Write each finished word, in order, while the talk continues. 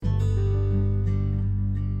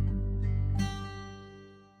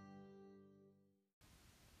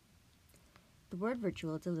word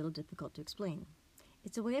virtual is a little difficult to explain.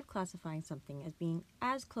 It's a way of classifying something as being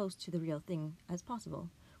as close to the real thing as possible,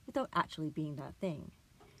 without actually being that thing.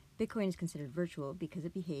 Bitcoin is considered virtual because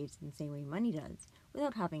it behaves in the same way money does,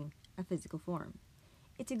 without having a physical form.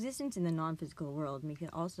 Its existence in the non-physical world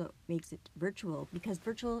makes it virtual because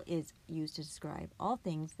virtual is used to describe all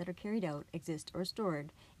things that are carried out, exist, or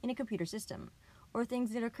stored in a computer system, or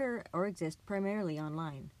things that occur or exist primarily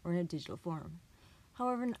online or in a digital form.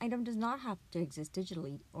 However, an item does not have to exist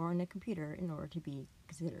digitally or on a computer in order to be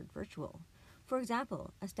considered virtual. For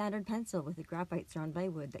example, a standard pencil with a graphite surrounded by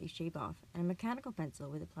wood that you shave off and a mechanical pencil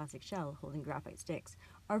with a plastic shell holding graphite sticks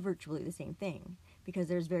are virtually the same thing, because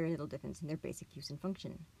there is very little difference in their basic use and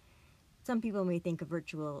function. Some people may think of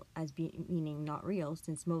virtual as meaning not real,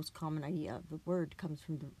 since most common idea of the word comes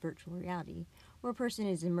from the virtual reality, where a person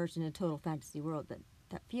is immersed in a total fantasy world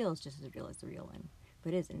that feels just as real as the real one,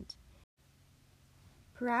 but isn't.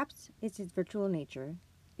 Perhaps its virtual nature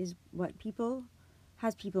is what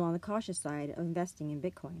has people on the cautious side of investing in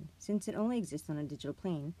Bitcoin. Since it only exists on a digital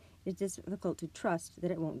plane, it is difficult to trust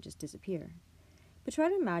that it won't just disappear. But try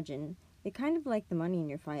to imagine it kind of like the money in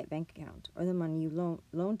your fiat bank account, or the money you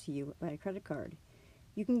loaned to you by a credit card.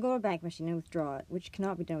 You can go to a bank machine and withdraw it, which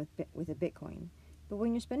cannot be done with a Bitcoin. But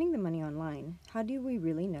when you're spending the money online, how do we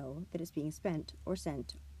really know that it's being spent or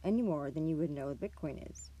sent any more than you would know Bitcoin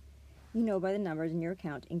is? You know by the numbers in your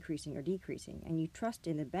account increasing or decreasing, and you trust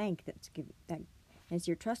in the bank and it's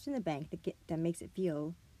your trust in the bank that makes it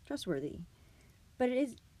feel trustworthy. But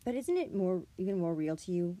isn't it even more real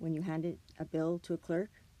to you when you hand a bill to a clerk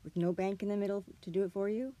with no bank in the middle to do it for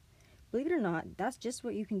you? Believe it or not, that's just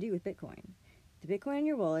what you can do with Bitcoin. The Bitcoin in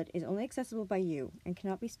your wallet is only accessible by you and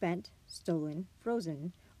cannot be spent, stolen,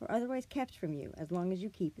 frozen, or otherwise kept from you as long as you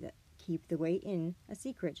keep the way in a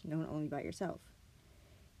secret known only by yourself.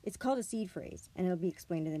 It's called a seed phrase, and it'll be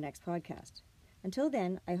explained in the next podcast. Until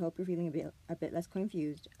then, I hope you're feeling a bit less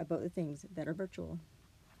confused about the things that are virtual.